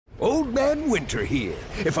Old Man Winter here.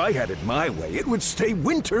 If I had it my way, it would stay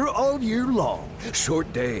winter all year long.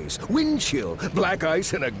 Short days, wind chill, black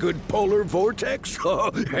ice, and a good polar vortex.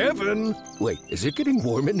 Oh, heaven. Wait, is it getting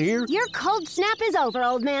warm in here? Your cold snap is over,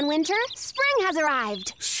 Old Man Winter. Spring has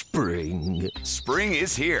arrived. Spring. Spring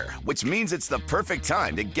is here, which means it's the perfect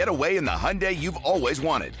time to get away in the Hyundai you've always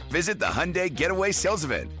wanted. Visit the Hyundai Getaway Sales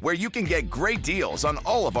Event, where you can get great deals on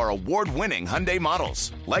all of our award-winning Hyundai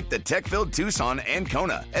models, like the tech-filled Tucson and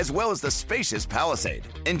Kona, as well as the spacious Palisade.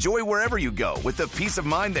 Enjoy wherever you go with the peace of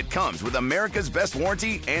mind that comes with America's best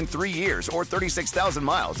warranty and 3 years or 36,000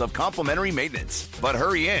 miles of complimentary maintenance. But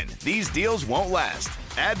hurry in, these deals won't last.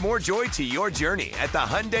 Add more joy to your journey at the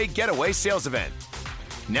Hyundai Getaway Sales Event.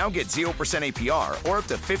 Now get 0% APR or up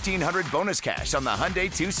to $1,500 bonus cash on the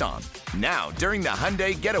Hyundai Tucson. Now, during the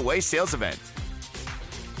Hyundai Getaway Sales Event.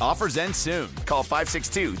 Offers end soon. Call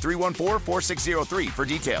 562-314-4603 for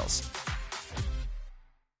details.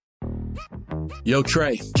 Yo,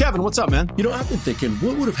 Trey. Kevin, what's up, man? You know, I've been thinking,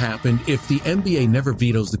 what would have happened if the NBA never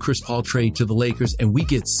vetoes the Chris Paul trade to the Lakers and we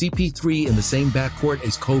get CP3 in the same backcourt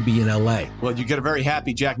as Kobe in LA? Well, you get a very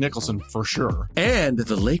happy Jack Nicholson for sure. And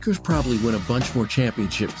the Lakers probably win a bunch more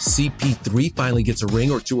championships. CP3 finally gets a ring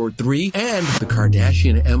or 2 or 3, and the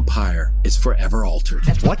Kardashian empire is forever altered.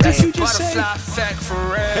 What did you just say?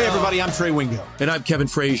 Hey, everybody, I'm Trey Wingo. And I'm Kevin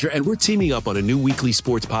Frazier, and we're teaming up on a new weekly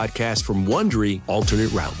sports podcast from Wondery,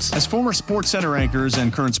 Alternate Routes. As former Sports Center anchors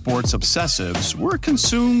and current sports obsessives, we're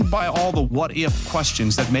consumed by all the what-if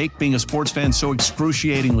questions that make being a sports fan so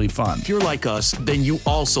excruciatingly fun. If you're like us, then you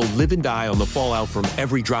also live and die on the fallout from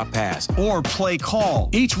every drop pass. Or play call.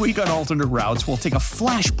 Each week on Alternate Routes, we'll take a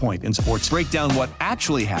flashpoint in sports, break down what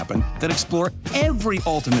actually happened, then explore every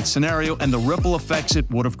alternate scenario and the ripple effects it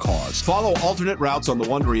would have caused. Follow Alternate Routes on the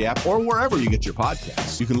Wondery app or wherever you get your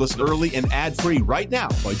podcasts. You can listen early and ad-free right now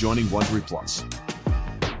by joining Wondery Plus.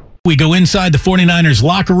 We go inside the 49ers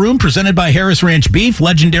locker room, presented by Harris Ranch Beef,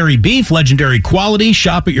 legendary quality.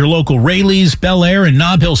 Shop at your local Rayleigh's, Bel Air, and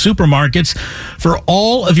Nob Hill supermarkets for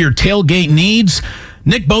all of your tailgate needs.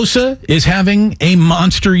 Nick Bosa is having a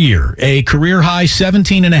monster year, a career-high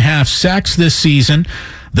 17.5 sacks this season.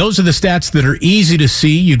 Those are the stats that are easy to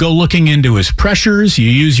see. You go looking into his pressures, you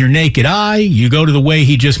use your naked eye, you go to the way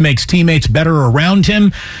he just makes teammates better around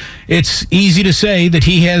him. It's easy to say that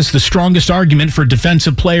he has the strongest argument for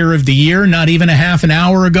Defensive Player of the Year. Not even a half an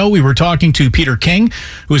hour ago, we were talking to Peter King,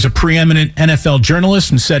 who is a preeminent NFL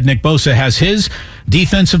journalist, and said Nick Bosa has his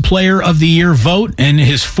Defensive Player of the Year vote in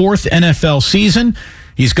his 4th NFL season.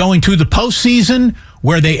 He's going to the postseason.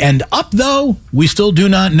 Where they end up, though, we still do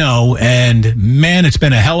not know. And, man, it's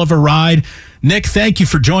been a hell of a ride. Nick, thank you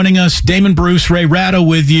for joining us. Damon Bruce, Ray Ratto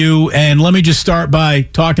with you. And let me just start by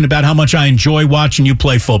talking about how much I enjoy watching you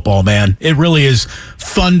play football, man. It really is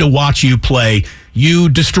fun to watch you play. You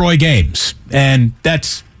destroy games. And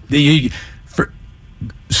that's for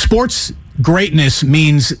sports greatness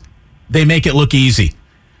means they make it look easy.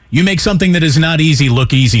 You make something that is not easy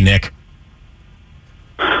look easy, Nick.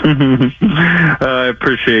 I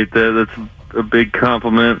appreciate that. That's a big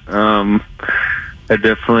compliment. I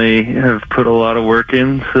definitely have put a lot of work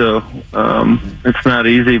in, so it's not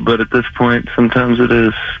easy, but at this point, sometimes it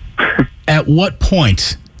is. At what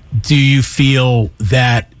point do you feel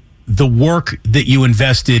that the work that you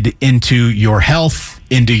invested into your health,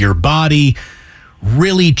 into your body,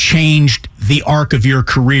 really changed the arc of your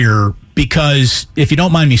career? Because, if you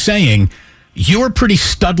don't mind me saying, you were pretty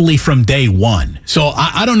studly from day one. So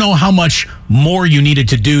I don't know how much more you needed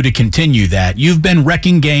to do to continue that. You've been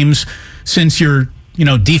wrecking games since your,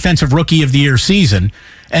 Defensive Rookie of the Year season,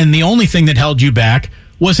 and the only thing that held you back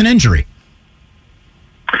was an injury.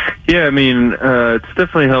 Yeah, it's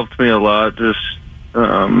definitely helped me a lot, just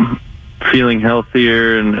feeling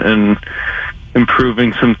healthier and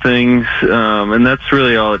improving some things. And that's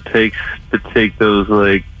really all it takes to take those,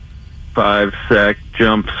 5 sack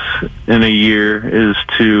jumps in a year, is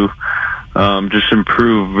to just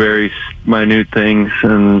improve very minute things,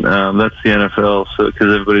 and that's the NFL. So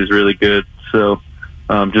because everybody's really good, so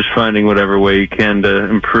just finding whatever way you can to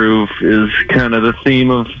improve is kind of the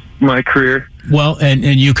theme of my career. Well, and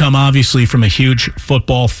you come obviously from a huge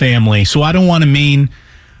football family, so I don't want to mean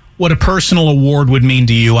what a personal award would mean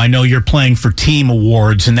to you. I know you're playing for team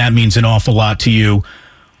awards, and that means an awful lot to you.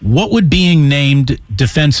 What would being named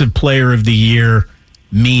Defensive Player of the Year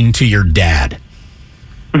mean to your dad?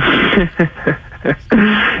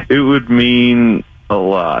 It would mean a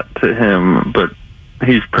lot to him, but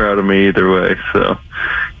he's proud of me either way, so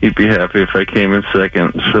he'd be happy if I came in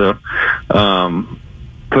second. So,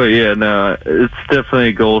 but yeah, no, it's definitely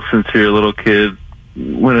a goal since you're a little kid.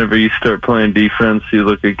 Whenever you start playing defense, you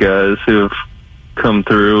look at guys who have come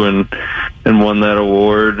through and won that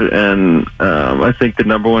award. And I think the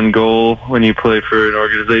number one goal when you play for an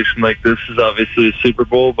organization like this is obviously a Super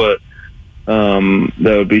Bowl, but that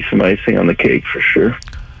would be some icing on the cake for sure.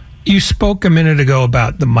 You spoke a minute ago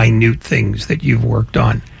about the minute things that you've worked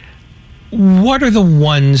on. What are the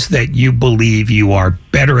ones that you believe you are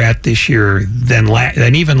better at this year than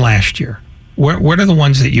even last year? What are the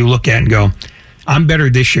ones that you look at and go, I'm better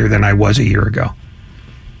this year than I was a year ago?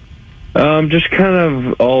 Just kind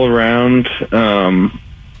of all around.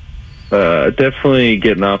 Definitely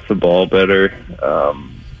getting off the ball better.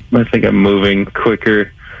 I think I'm moving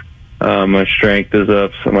quicker. My strength is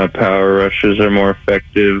up, so my power rushes are more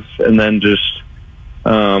effective. And then just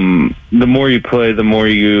the more you play, the more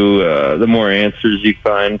answers you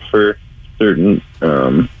find for certain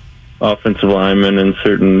offensive linemen and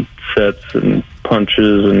certain sets and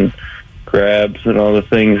punches and grabs and all the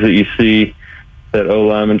things that you see that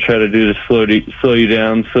O-linemen try to do to slow you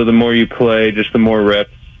down. So the more you play, just the more reps,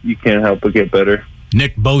 you can't help but get better.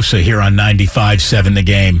 Nick Bosa here on 95.7 The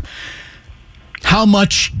Game. How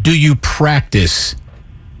much do you practice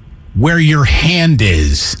where your hand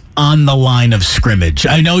is on the line of scrimmage?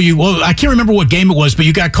 I know I can't remember what game it was, but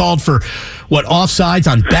you got called for,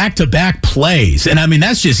 offsides on back-to-back plays. And, I mean,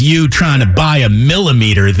 that's just you trying to buy a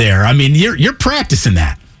millimeter there. I mean, you're practicing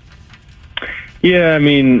that. Yeah, I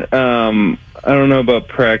mean, I don't know about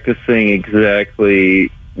practicing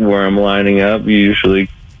exactly where I'm lining up. You usually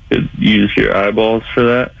could use your eyeballs for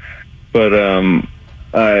that. But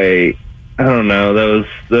I don't know. That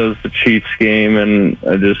was the Chiefs game, and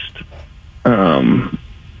I just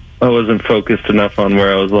I wasn't focused enough on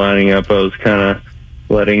where I was lining up. I was kind of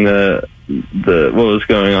letting the what was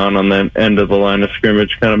going on that end of the line of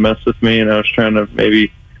scrimmage kind of mess with me, and I was trying to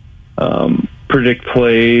maybe predict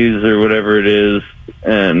plays or whatever it is,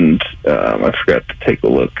 and I forgot to take a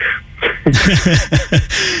look.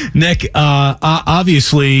 Nick,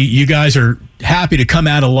 obviously you guys are happy to come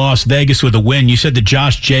out of Las Vegas with a win. You said that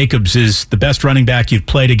Josh Jacobs is the best running back you've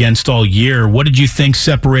played against all year. What did you think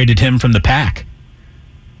separated him from the pack?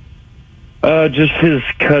 Just his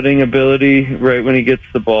cutting ability. Right when he gets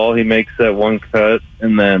the ball, he makes that one cut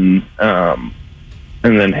and then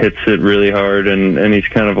hits it really hard. And he's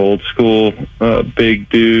kind of old school, big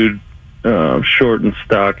dude, short and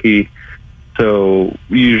stocky. So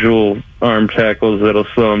usual arm tackles that'll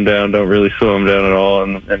slow him down don't really slow him down at all,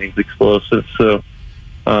 and he's explosive. So,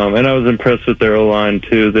 and I was impressed with their O-line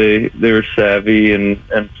too. They were savvy and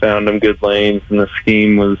found him good lanes, and the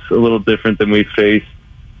scheme was a little different than we faced.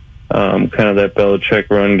 Kind of that Belichick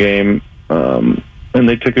run game, and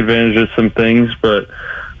they took advantage of some things. But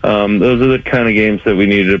those are the kind of games that we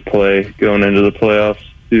needed to play going into the playoffs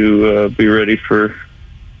to be ready for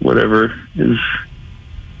whatever is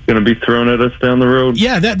going to be thrown at us down the road.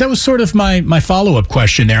 Yeah, that was sort of my follow-up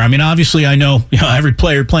question there. I mean, obviously, I know every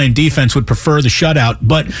player playing defense would prefer the shutout,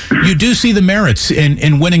 but you do see the merits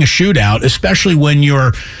in winning a shootout, especially when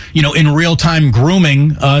you're, in real-time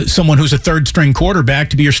grooming someone who's a third-string quarterback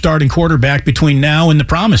to be your starting quarterback between now and the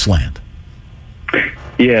promised land.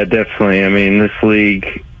 Yeah, definitely. I mean, this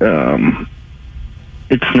league,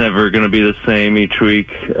 it's never going to be the same each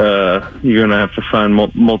week. You're going to have to find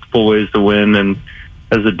multiple ways to win, and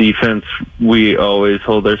as a defense, we always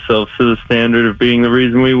hold ourselves to the standard of being the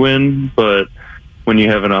reason we win. But when you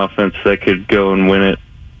have an offense that could go and win it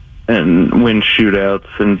and win shootouts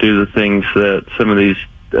and do the things that some of these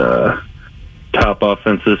top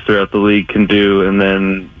offenses throughout the league can do, and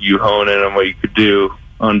then you hone in on what you could do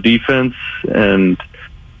on defense, and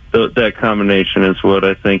that combination is what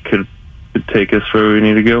I think could take us where we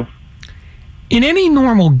need to go. In any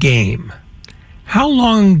normal game, how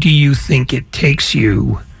long do you think it takes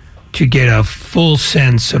you to get a full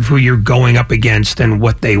sense of who you're going up against and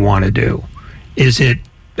what they want to do? Is it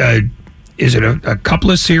a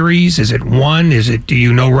couple of series? Is it one? Do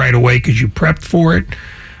you know right away because you prepped for it?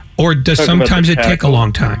 Or does sometimes it take a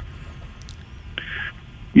long time?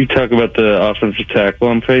 You talk about the offensive tackle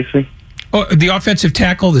I'm facing? Oh, the offensive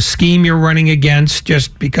tackle, the scheme you're running against,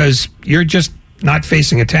 just because you're just not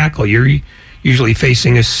facing a tackle. You're usually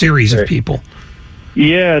facing a series of people.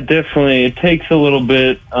 Yeah, definitely. It takes a little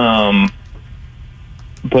bit, but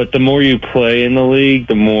the more you play in the league,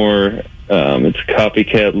 the more it's a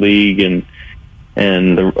copycat league,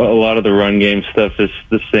 and a lot of the run game stuff is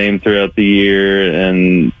the same throughout the year,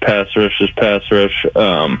 and pass rush is pass rush.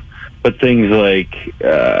 But things like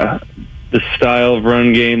the style of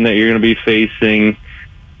run game that you're going to be facing,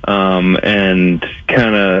 and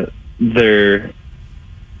kind of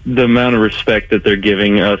the amount of respect that they're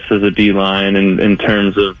giving us as a D-line in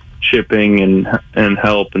terms of chipping and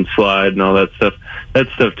help and slide and all that stuff. That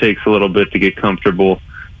stuff takes a little bit to get comfortable.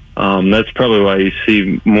 That's probably why you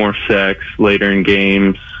see more sacks later in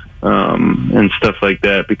games and stuff like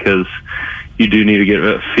that, because you do need to get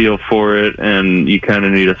a feel for it, and you kind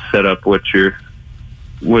of need to set up what you're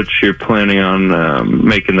planning on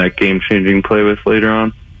making that game-changing play with later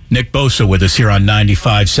on. Nick Bosa with us here on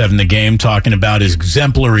 95.7 The Game, talking about his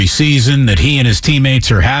exemplary season that he and his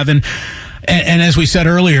teammates are having. And as we said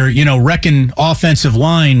earlier, wrecking offensive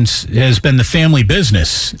lines has been the family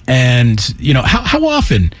business. And, how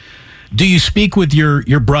often do you speak with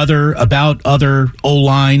your brother about other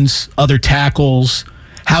O-lines, other tackles,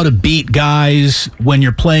 how to beat guys when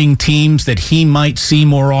you're playing teams that he might see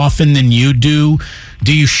more often than you do?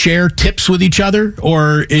 Do you share tips with each other,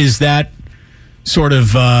 or is that sort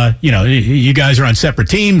of, you guys are on separate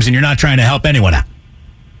teams and you're not trying to help anyone out?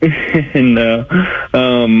 No.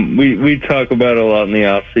 We talk about it a lot in the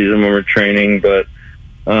off season when we're training, but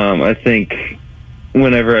I think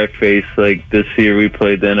whenever I face, like this year we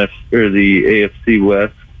played the AFC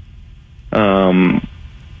West.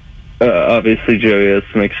 Obviously Joey has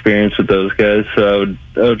some experience with those guys, so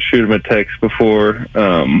I would shoot him a text before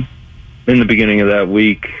in the beginning of that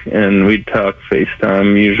week, and we'd talk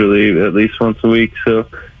FaceTime usually at least once a week. So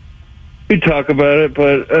we'd talk about it,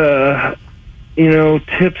 but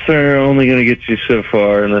tips are only going to get you so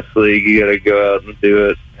far in this league. You got to go out and do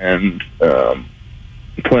it, and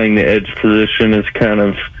playing the edge position is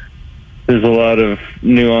there's a lot of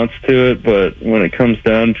nuance to it, but when it comes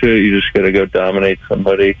down to it, you just got to go dominate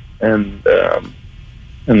somebody, and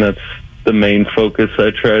that's the main focus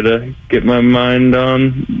I try to get my mind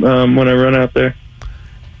on when I run out there.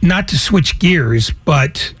 Not to switch gears,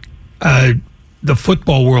 but the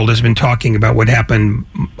football world has been talking about what happened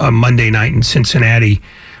Monday night in Cincinnati.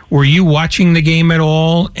 Were you watching the game at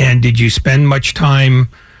all, and did you spend much time,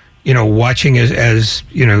 watching as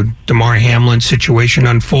Damar Hamlin's situation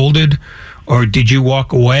unfolded, or did you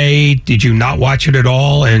walk away? Did you not watch it at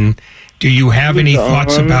all? And do you have any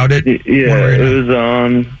thoughts about it? Yeah, it was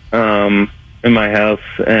on in my house,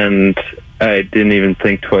 and I didn't even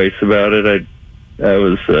think twice about it. I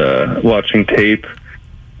was watching tape,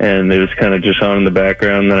 and it was kind of just on in the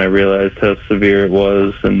background. Then I realized how severe it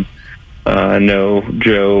was, and I know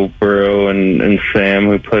Joe Burrow and Sam,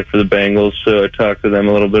 who play for the Bengals, so I talked to them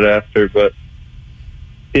a little bit after. But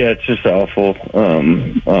yeah, it's just awful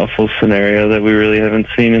scenario that we really haven't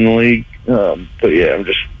seen in the league. But yeah, I'm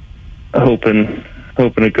just hoping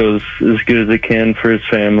it goes as good as it can for his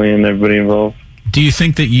family and everybody involved. Do you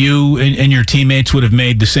think that you and your teammates would have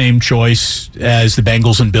made the same choice as the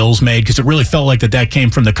Bengals and Bills made? Because it really felt like that came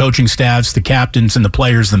from the coaching staffs, the captains, and the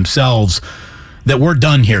players themselves, that we're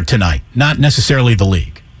done here tonight, not necessarily the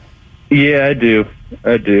league. Yeah, I do.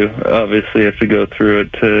 Obviously, I have to go through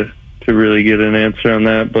it to really get an answer on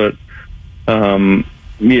that. But,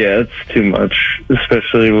 yeah, it's too much,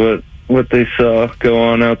 especially what they saw go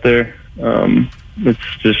on out there.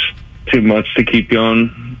 It's just too much to keep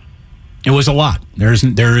going. It was a lot. There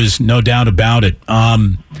is no doubt about it.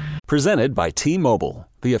 Presented by T-Mobile,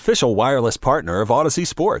 the official wireless partner of Odyssey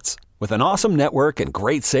Sports. With an awesome network and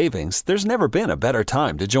great savings, there's never been a better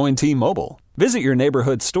time to join T-Mobile. Visit your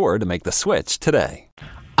neighborhood store to make the switch today.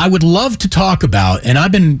 I would love to talk about, and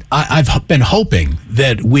I've been hoping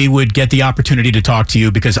that we would get the opportunity to talk to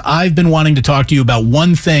you, because I've been wanting to talk to you about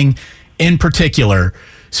one thing in particular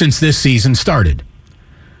since this season started.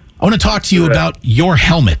 I want to talk to you about your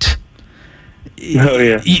helmet. Oh,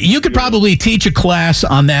 yeah. You could probably teach a class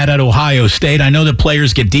on that at Ohio State. I know that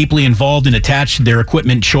players get deeply involved and attached to their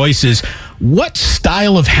equipment choices. What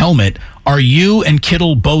style of helmet are you and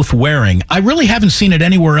Kittle both wearing? I really haven't seen it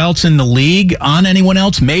anywhere else in the league on anyone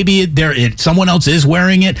else. Maybe someone else is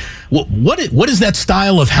wearing it. What is that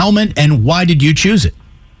style of helmet, and why did you choose it?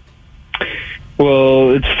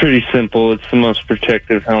 Well, it's pretty simple. It's the most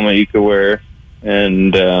protective helmet you could wear,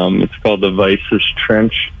 and it's called the Vices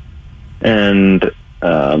Trench. And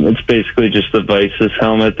it's basically just the Vices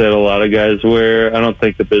helmet that a lot of guys wear. I don't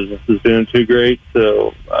think the business is doing too great,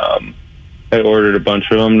 so I ordered a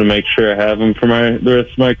bunch of them to make sure I have them for the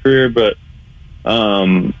rest of my career. But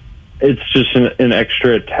it's just an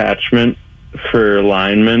extra attachment for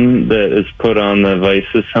linemen that is put on the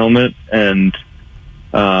Vices helmet, and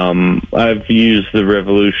I've used the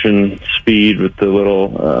Revolution Speed with the little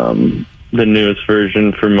the newest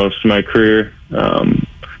version for most of my career.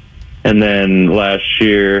 And then last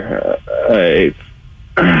year, I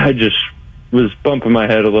just was bumping my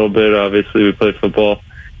head a little bit. Obviously, we play football,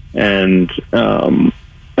 and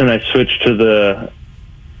I switched to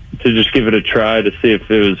just give it a try to see if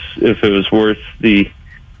it was worth the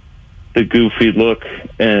the goofy look,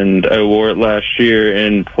 and I wore it last year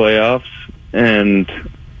in playoffs and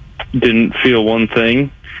didn't feel one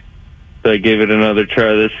thing. So I gave it another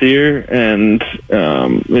try this year, and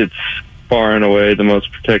it's far and away the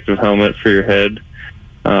most protective helmet for your head.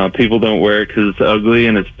 People don't wear it because it's ugly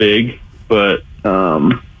and it's big, but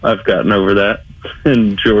I've gotten over that,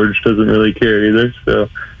 and George doesn't really care either. So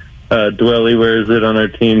Dwelly wears it on our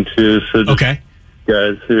team too. So just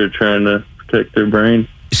guys who are trying to protect their brain.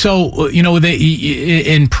 So,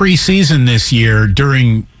 in preseason this year,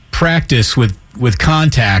 during practice with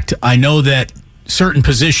contact, I know that certain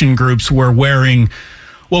position groups were wearing,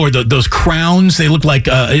 what were those crowns? They look like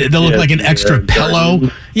like an extra pillow.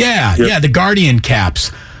 The Guardian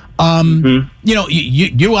caps.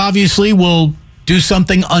 You obviously will do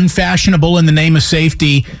something unfashionable in the name of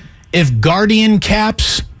safety. If Guardian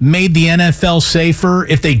caps made the NFL safer,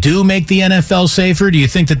 if they do make the NFL safer, do you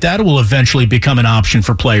think that will eventually become an option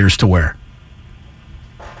for players to wear?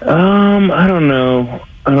 I don't know.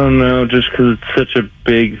 Just because it's such a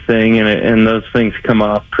big thing, and those things come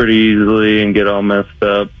off pretty easily and get all messed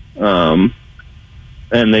up. And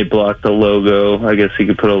they block the logo. I guess you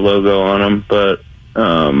could put a logo on them, but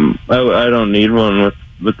I don't need one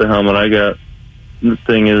with the helmet I got. The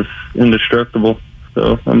thing is indestructible.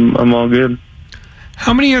 So I'm all good.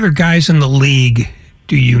 How many other guys in the league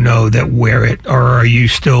do you know that wear it, or are you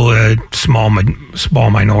still a small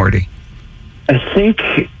minority? I think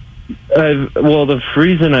the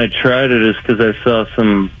reason I tried it is because I saw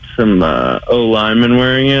some O-linemen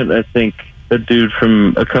wearing it. I think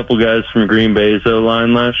a couple guys from Green Bay's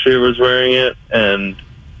O-line last year was wearing it, and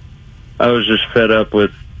I was just fed up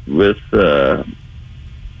with some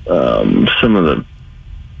of the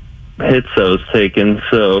hits I was taking.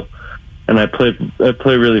 So, and I play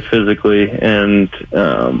really physically, and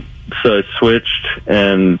so I switched,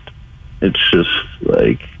 and it's just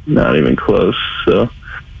like not even close. So,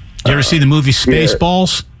 you ever see the movie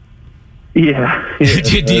Spaceballs? Yeah.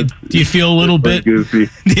 Do you feel a little bit goofy?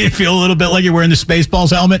 Do you feel a little bit like you're wearing the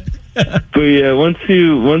Spaceballs helmet? But yeah, once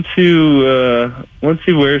you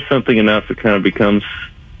wear something enough, it kind of becomes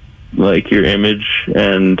like your image,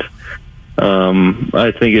 and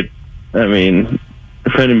I think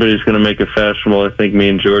if anybody's going to make it fashionable, I think me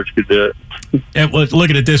and George could do it. And look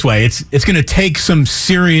at it this way: it's going to take some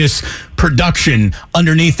serious production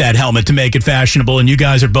underneath that helmet to make it fashionable, and you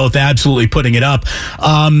guys are both absolutely putting it up.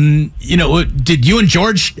 Did you and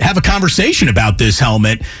George have a conversation about this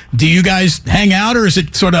helmet? Do you guys hang out, or is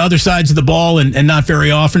it sort of other sides of the ball and not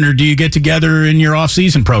very often, or do you get together in your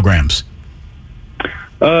off-season programs?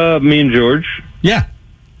 Me and George. Yeah,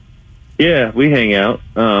 we hang out.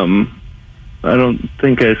 I don't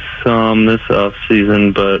think I saw him this off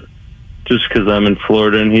season, but just because I'm in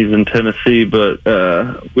Florida and he's in Tennessee. But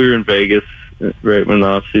we were in Vegas right when the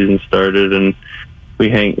off season started, and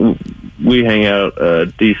we hang out a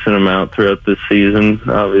decent amount throughout this season.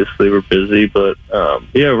 Obviously, we're busy, but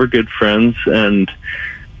we're good friends. And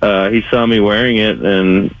he saw me wearing it,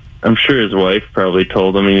 and I'm sure his wife probably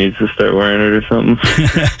told him he needs to start wearing it or something.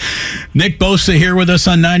 Nick Bosa here with us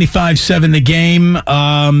on 95.7 The Game.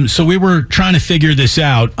 So we were trying to figure this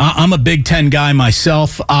out. I'm a Big Ten guy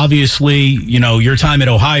myself. Obviously, your time at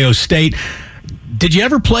Ohio State. Did you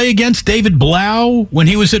ever play against David Blau when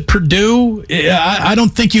he was at Purdue? I don't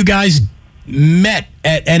think you guys met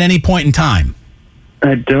at any point in time.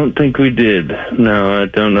 I don't think we did. No, I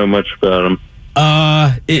don't know much about him.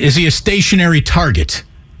 Is he a stationary target?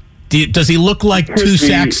 Does he look like two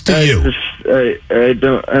sacks to you? I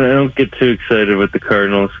don't get too excited with the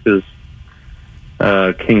Cardinals because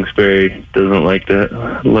Kingsbury doesn't like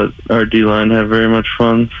to let our D-line have very much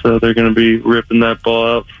fun, so they're going to be ripping that ball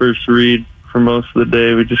out first read for most of the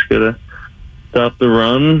day. We just got to stop the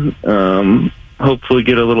run, hopefully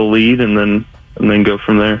get a little lead, and then go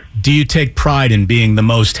from there. Do you take pride in being the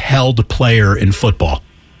most held player in football?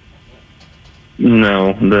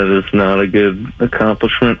 No, that is not a good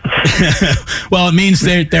accomplishment. Well, it means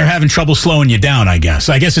they're having trouble slowing you down, I guess.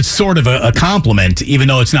 I guess it's sort of a compliment, even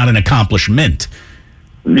though it's not an accomplishment.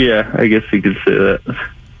 Yeah, I guess you could say that.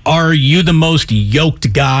 Are you the most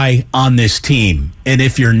yoked guy on this team? And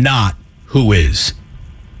if you're not, who is?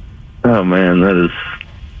 Oh, man, that is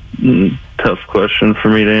a tough question for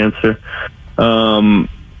me to answer.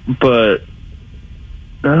 But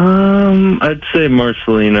I'd say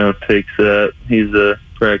Marcelino takes that. He's a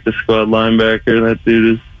practice squad linebacker. That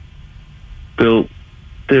dude is built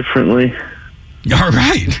differently. All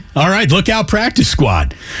right. Look out, practice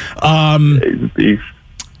squad. He's a beast.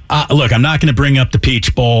 Look, I'm not going to bring up the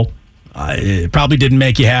Peach Bowl. It probably didn't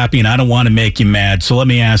make you happy, and I don't want to make you mad. So let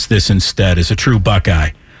me ask this instead. As a true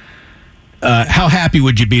Buckeye, how happy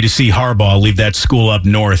would you be to see Harbaugh leave that school up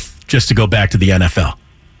north just to go back to the NFL?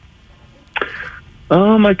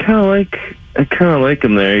 I kind of like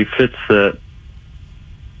him there. He fits that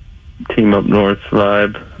team up north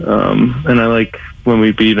vibe, and I like when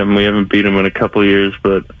we beat him. We haven't beat him in a couple of years,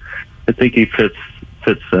 but I think he fits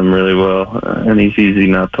them really well, and he's easy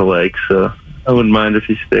not to like. So I wouldn't mind if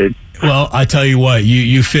he stayed. Well, I tell you what,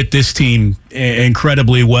 you fit this team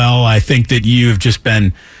incredibly well. I think that you've just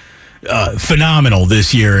been phenomenal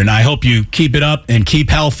this year, and I hope you keep it up and keep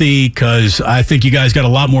healthy, because I think you guys got a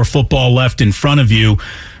lot more football left in front of you.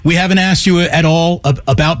 We haven't asked you at all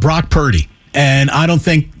about Brock Purdy, and I don't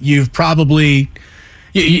think you probably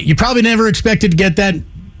never expected to get that,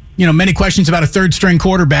 many questions about a third-string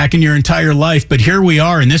quarterback in your entire life, but here we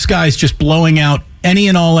are, and this guy's just blowing out any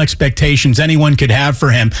and all expectations anyone could have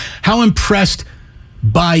for him. How impressed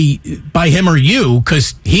by him are you?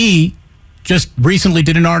 Because he just recently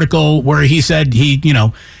did an article where he said he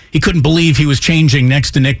couldn't believe he was changing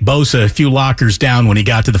next to Nick Bosa a few lockers down when he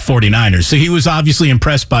got to the 49ers. So he was obviously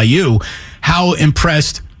impressed by you. How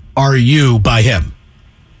impressed are you by him?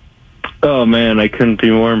 Oh, man, I couldn't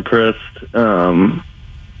be more impressed.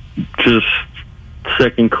 Just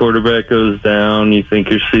second quarterback goes down, you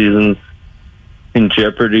think your season's in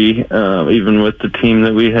jeopardy, even with the team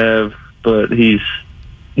that we have, but he's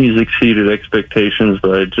exceeded expectations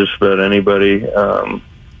by just about anybody.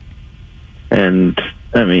 And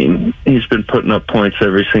I mean, he's been putting up points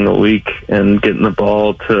every single week and getting the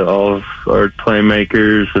ball to all of our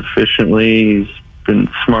playmakers efficiently. He's been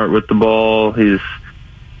smart with the ball. He's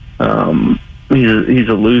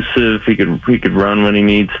elusive. He could run when he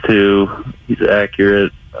needs to. He's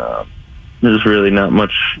accurate. There's really not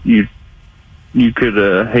much you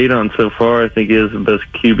could hate on so far. I think he has the best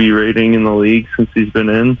QB rating in the league since he's been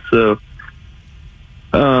in. So,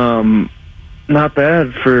 not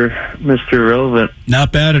bad for Mr. Irrelevant.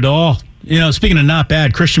 Not bad at all. Speaking of not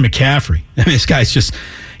bad, Christian McCaffrey. I mean, this guy's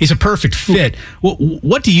he's a perfect fit.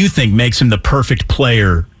 What do you think makes him the perfect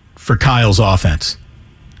player for Kyle's offense?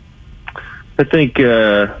 I think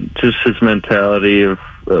just his mentality of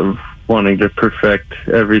wanting to perfect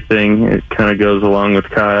everything. It kind of goes along with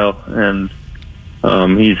Kyle, and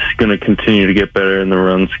he's going to continue to get better in the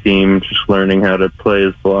run scheme, just learning how to play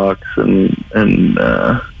his blocks and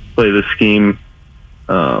play the scheme.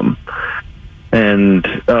 And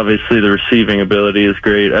obviously the receiving ability is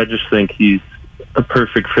great. I just think he's a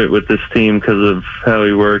perfect fit with this team because of how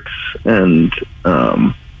he works and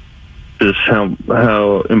just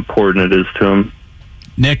how important it is to him.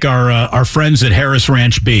 Nick, our friends at Harris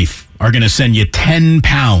Ranch Beef are going to send you 10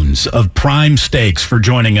 pounds of prime steaks for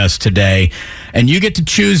joining us today, and you get to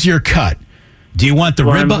choose your cut. Do you want the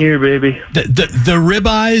ribeye? I'm here, baby. The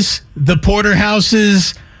ribeyes, the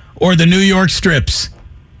porterhouses, or the New York strips?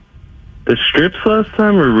 The strips last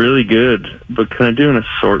time were really good, but can I do an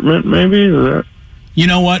assortment maybe? You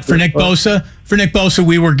know what? For Nick Bosa,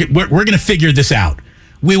 we're going to figure this out.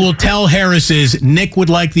 We will tell Harris's Nick would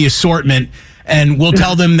like the assortment, and we'll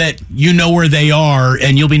tell them that you know where they are,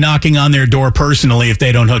 and you'll be knocking on their door personally if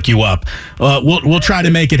they don't hook you up. We'll try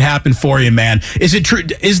to make it happen for you, man. Is it true?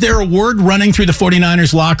 Is there a word running through the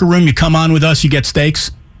 49ers locker room? You come on with us, you get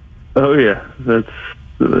steaks? Oh yeah, that's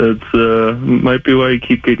might be why you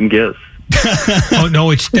keep getting guests. Oh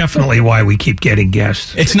no, it's definitely why we keep getting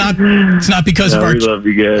guests. It's not because of we love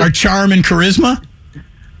you guys. Our charm and charisma.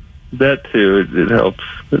 That too, it helps.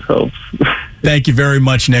 It helps. Thank you very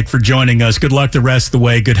much, Nick, for joining us. Good luck the rest of the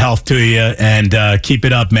way. Good health to you, and keep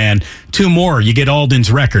it up, man. 2 more, you get Alden's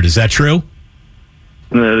record. Is that true?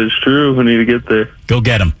 That is true. We need to get there. Go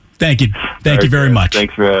get him. Thank you. Thank you very much.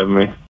 Thanks for having me.